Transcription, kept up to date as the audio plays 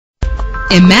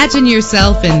Imagine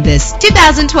yourself in this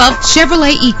 2012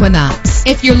 Chevrolet Equinox.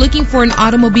 If you're looking for an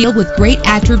automobile with great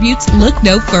attributes, look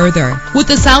no further. With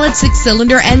a solid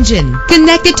 6-cylinder engine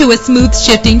connected to a smooth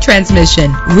shifting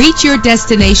transmission, reach your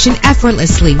destination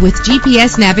effortlessly with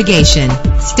GPS navigation.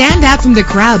 Stand out from the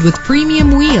crowd with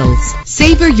premium wheels.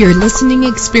 Savor your listening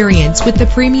experience with the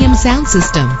premium sound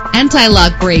system.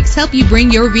 Anti-lock brakes help you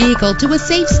bring your vehicle to a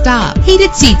safe stop.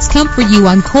 Heated seats comfort you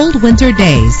on cold winter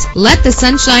days. Let the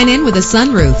sunshine in with a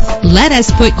sunroof. Let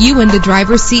us put you in the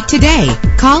driver's seat today.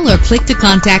 Call or click to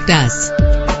contact us.